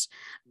resource.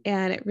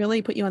 And it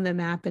really put you on the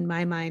map in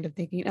my mind of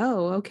thinking,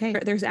 oh, okay,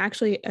 there's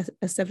actually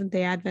a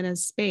Seventh-day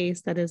Adventist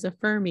space that is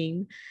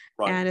affirming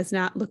and is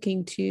not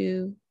looking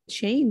to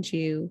change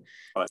you.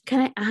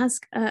 Can I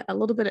ask a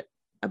little bit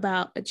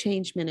about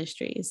Change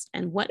Ministries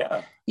and what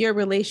your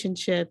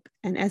relationship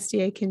and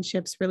SDA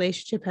Kinship's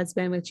relationship has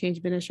been with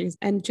Change Ministries?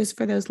 And just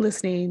for those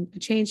listening,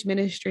 Change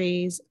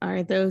Ministries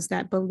are those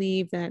that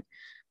believe that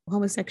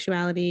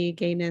homosexuality,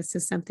 gayness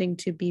is something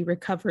to be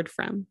recovered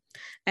from,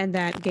 and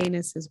that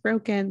gayness is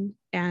broken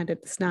and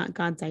it's not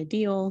God's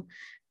ideal.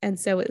 And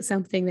so it's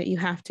something that you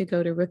have to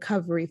go to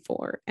recovery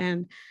for.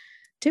 And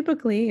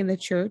typically in the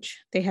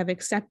church, they have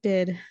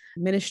accepted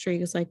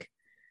ministries like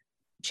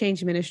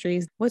Change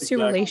Ministries. What's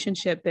your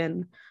relationship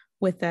been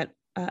with that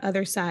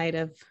other side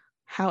of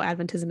how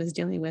Adventism is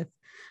dealing with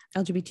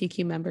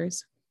LGBTQ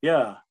members?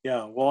 Yeah.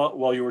 Well,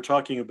 while you were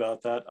talking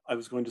about that, I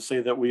was going to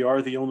say that we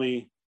are the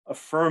only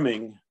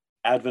affirming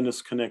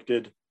Adventist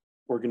connected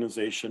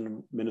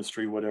organization,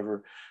 ministry,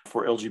 whatever,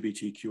 for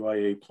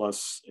LGBTQIA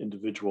plus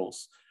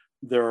individuals.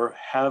 There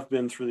have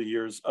been through the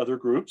years other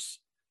groups,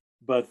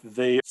 but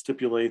they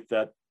stipulate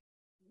that,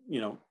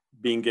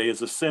 being gay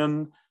is a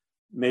sin.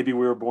 Maybe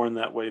we were born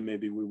that way,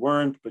 maybe we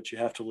weren't, but you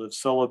have to live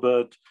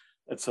celibate,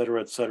 et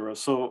cetera, et cetera.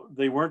 So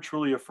they weren't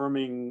truly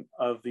affirming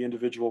of the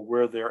individual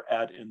where they're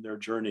at in their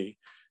journey.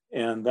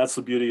 And that's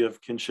the beauty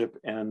of kinship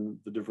and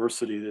the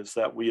diversity, is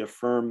that we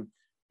affirm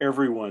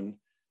everyone.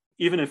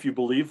 Even if you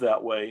believe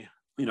that way,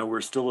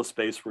 we're still a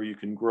space where you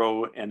can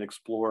grow and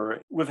explore.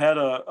 We've had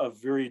a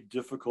very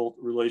difficult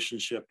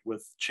relationship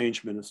with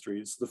Change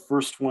Ministries. The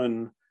first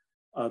one,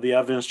 the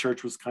Adventist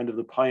Church was kind of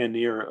the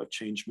pioneer of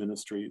Change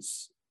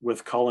Ministries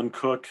with Colin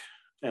Cook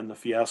and the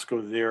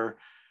fiasco there.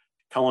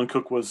 Colin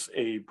Cook was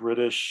a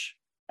British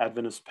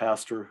Adventist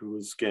pastor who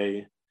was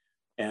gay,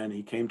 and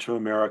he came to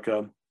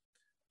America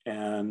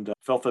and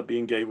felt that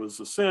being gay was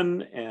a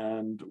sin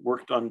and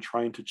worked on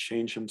trying to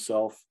change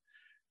himself.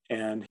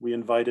 And we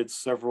invited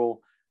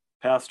several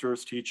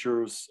pastors,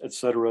 teachers, et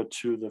cetera,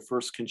 to the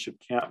first kinship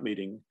camp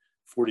meeting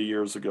 43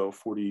 years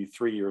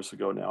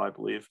ago now, I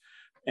believe.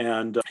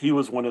 And he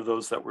was one of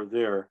those that were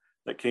there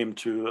that came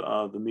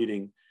to the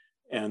meeting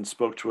and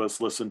spoke to us,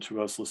 listened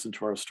to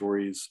our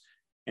stories.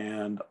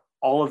 And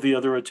all of the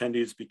other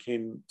attendees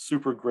became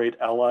super great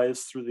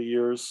allies through the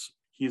years.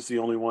 He's the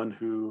only one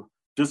who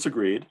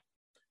disagreed.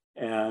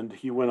 And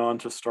he went on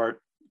to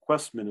start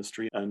Quest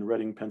Ministry in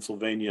Reading,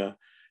 Pennsylvania.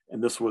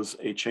 And this was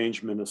a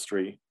change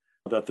ministry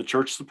that the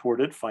church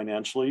supported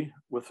financially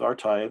with our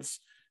tithes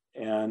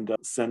and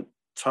sent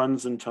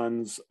tons and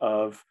tons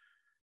of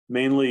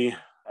mainly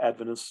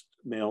Adventist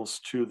males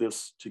to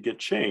this to get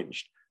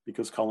changed,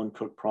 because Colin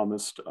Cook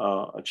promised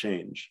a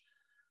change.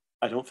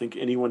 I don't think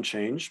anyone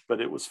changed,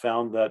 but it was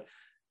found that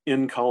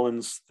in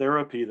Colin's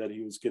therapy that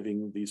he was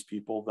giving these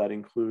people, that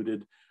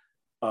included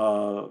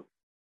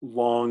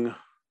long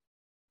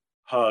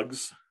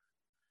hugs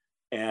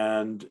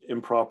and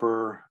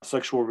improper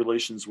sexual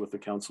relations with the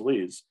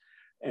counselees.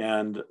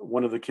 And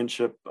one of the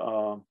kinship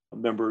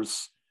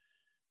members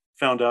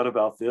found out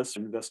about this,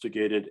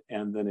 investigated,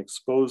 and then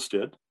exposed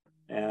it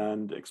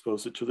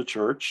to the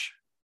church.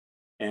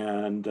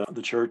 And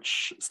the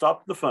church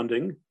stopped the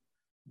funding,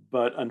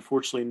 but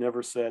unfortunately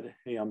never said,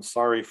 hey, I'm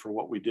sorry for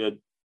what we did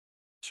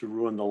to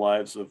ruin the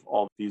lives of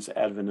all these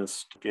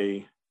Adventist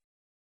gay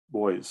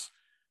boys.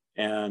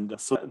 And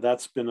so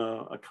that's been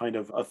a kind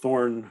of a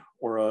thorn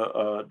or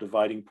a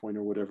dividing point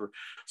or whatever.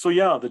 So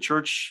yeah, the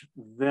church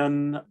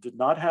then did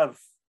not have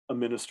a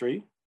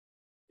ministry.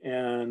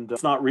 And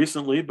it's not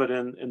recently, but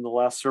in the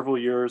last several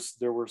years,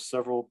 there were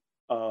several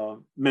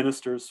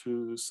ministers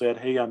who said,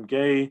 hey, I'm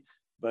gay,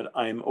 but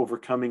I'm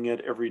overcoming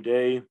it every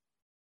day.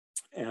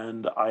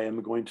 And I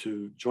am going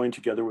to join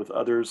together with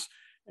others,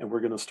 and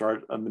we're going to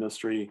start a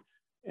ministry.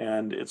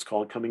 And it's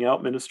called Coming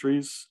Out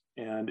Ministries.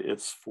 and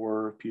it's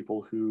for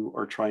people who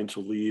are trying to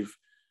leave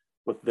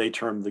what they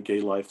term the gay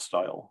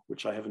lifestyle,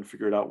 which I haven't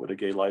figured out what a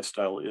gay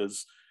lifestyle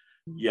is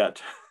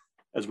yet,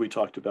 as we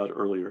talked about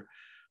earlier.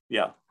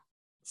 Yeah.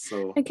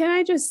 So, and can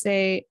I just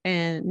say,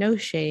 and no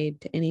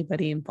shade to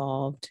anybody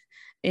involved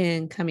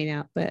in coming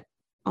out, but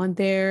on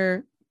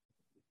their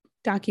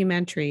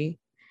documentary,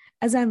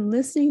 as I'm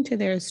listening to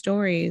their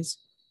stories,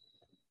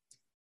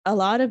 a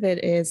lot of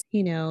it is,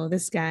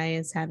 this guy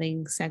is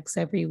having sex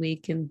every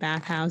week in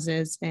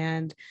bathhouses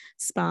and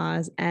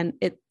spas, and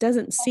it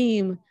doesn't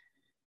seem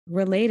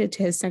related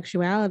to his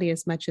sexuality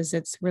as much as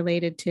it's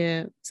related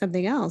to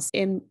something else.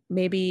 In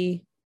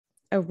maybe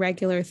a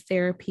regular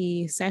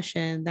therapy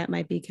session that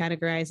might be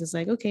categorized as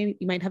like, okay,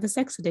 you might have a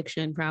sex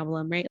addiction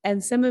problem, right?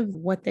 And some of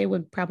what they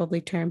would probably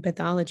term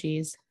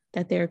pathologies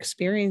that they're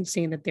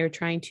experiencing, that they're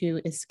trying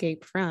to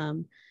escape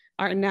from,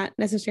 are not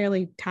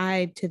necessarily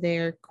tied to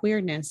their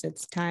queerness.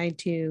 It's tied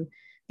to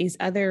these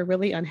other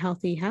really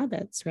unhealthy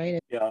habits, right?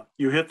 Yeah,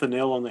 you hit the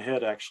nail on the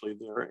head actually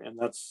there. And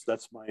that's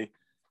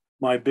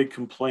my big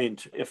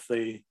complaint. If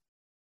they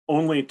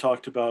only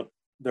talked about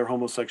their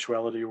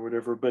homosexuality or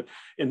whatever, but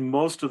in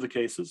most of the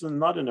cases, and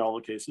not in all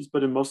the cases,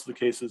 but in most of the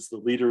cases, the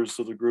leaders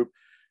of the group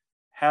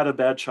had a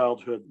bad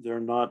childhood. They're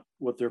not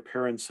what their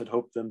parents had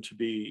hoped them to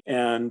be.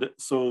 And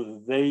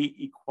so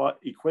they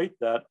equate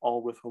that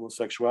all with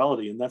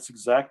homosexuality. And that's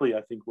exactly,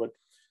 I think, what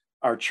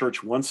our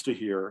church wants to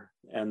hear.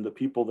 And the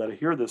people that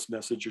hear this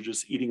message are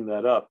just eating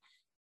that up,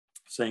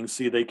 saying,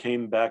 see, they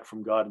came back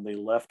from God and they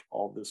left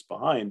all this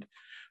behind.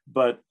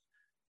 But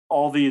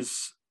all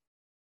these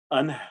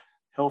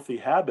unhealthy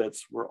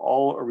habits were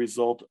all a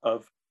result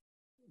of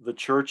the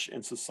church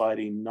and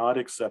society not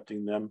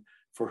accepting them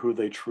for who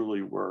they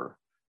truly were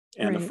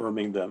and Right.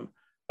 affirming them.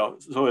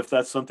 So if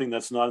that's something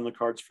that's not in the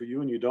cards for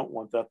you and you don't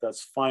want that,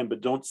 that's fine.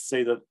 But don't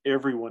say that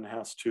everyone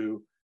has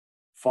to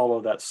follow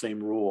that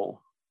same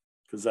rule,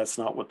 because that's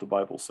not what the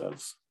Bible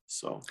says.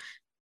 So,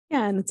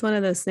 Yeah. And it's one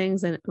of those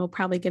things, and we'll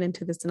probably get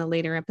into this in a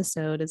later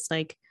episode. It's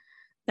like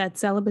that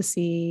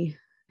celibacy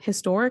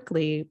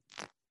historically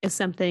is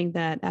something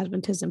that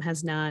Adventism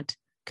has not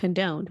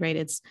condoned, right?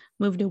 It's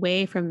moved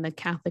away from the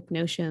Catholic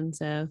notions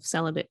of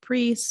celibate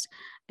priests,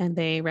 and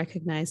they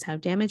recognized how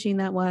damaging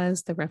that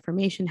was. The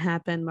Reformation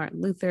happened.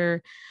 Martin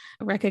Luther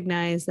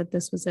recognized that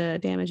this was a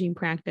damaging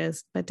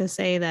practice, but to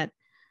say that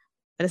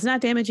it's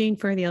not damaging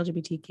for the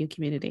LGBTQ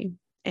community.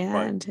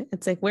 And right.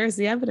 it's like, where's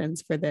the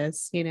evidence for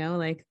this?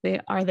 Like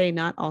are they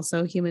not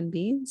also human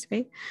beings,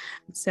 right?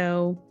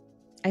 So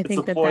I It's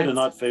a think ploy to that's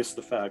not face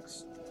the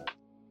facts.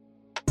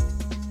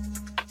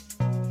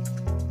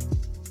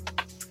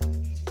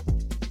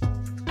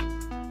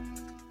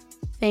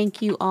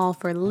 Thank you all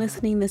for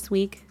listening this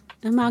week.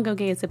 Imago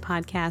Gay is a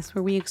podcast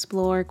where we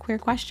explore queer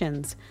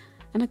questions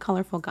and a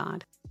colorful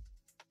God.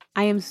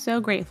 I am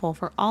so grateful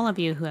for all of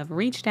you who have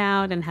reached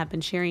out and have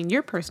been sharing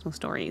your personal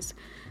stories,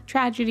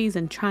 tragedies,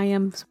 and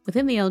triumphs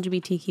within the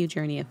LGBTQ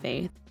journey of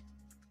faith.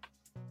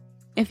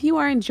 If you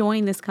are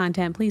enjoying this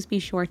content, please be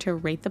sure to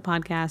rate the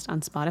podcast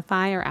on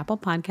Spotify or Apple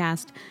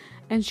Podcast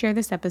and share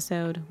this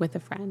episode with a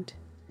friend.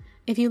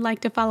 If you'd like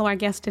to follow our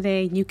guest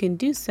today, you can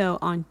do so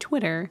on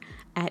Twitter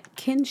at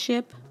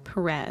Kinship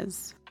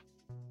Perez.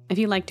 If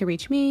you'd like to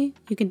reach me,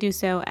 you can do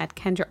so at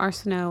Kendra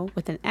Arsenault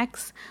with an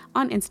X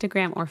on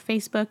Instagram or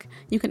Facebook.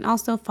 You can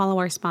also follow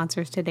our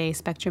sponsors today,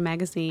 Spectrum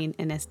Magazine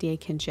and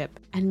SDA Kinship.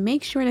 And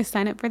make sure to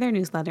sign up for their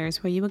newsletters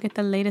where you will get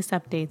the latest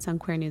updates on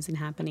queer news and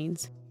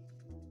happenings.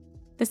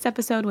 This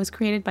episode was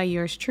created by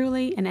yours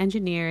truly and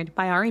engineered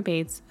by Ari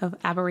Bates of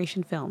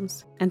Aberration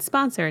Films and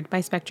sponsored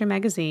by Spectrum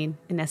Magazine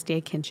and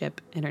SDA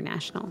Kinship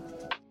International.